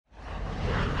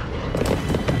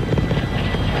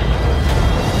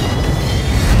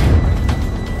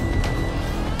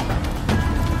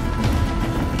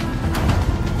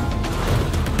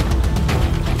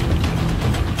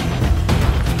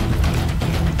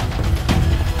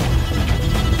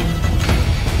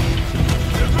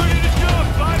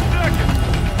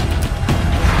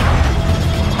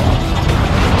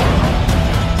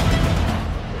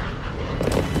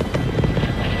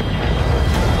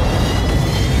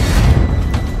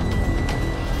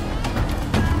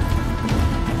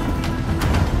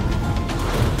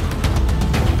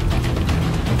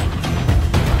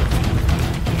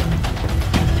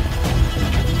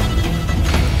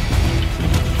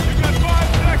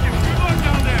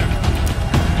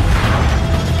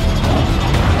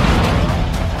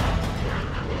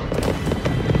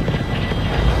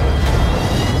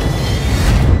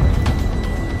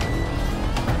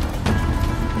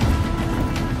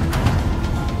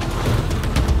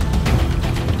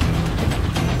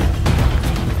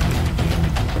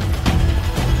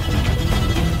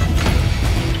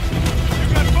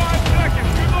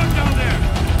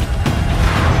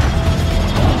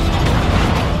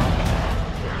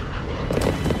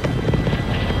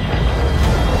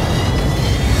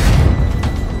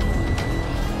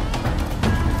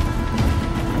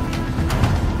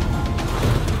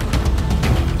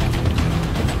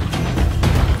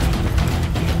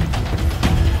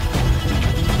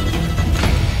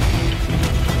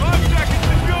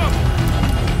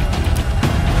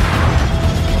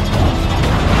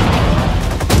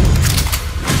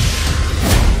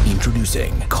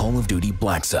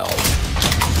BlackCell,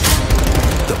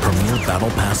 the premier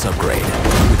Battle Pass upgrade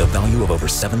with a value of over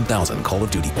 7,000 Call of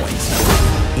Duty points.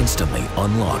 Instantly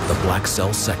unlock the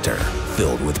BlackCell sector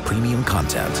filled with premium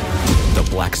content. The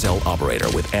BlackCell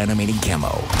operator with animating camo,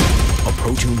 a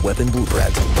pro-tuned weapon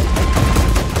blueprint, a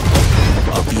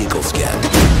vehicle skin,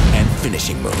 and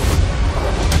finishing move.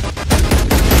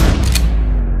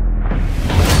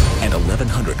 And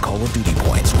 1,100 Call of Duty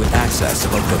points with access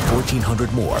of up to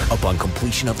 1,400 more upon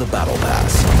completion of the Battle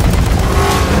Pass.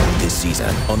 This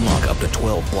season, unlock up to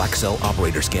 12 BlackCell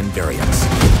operator skin variants.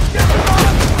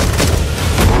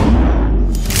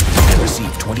 And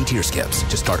receive 20 tier skips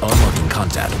to start unlocking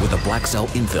content with a BlackCell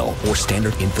infill or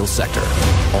standard infill sector.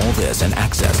 All this and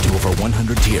access to over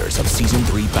 100 tiers of Season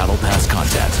 3 Battle Pass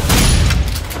content.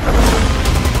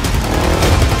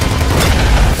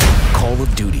 Call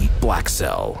of Duty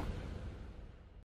BlackCell.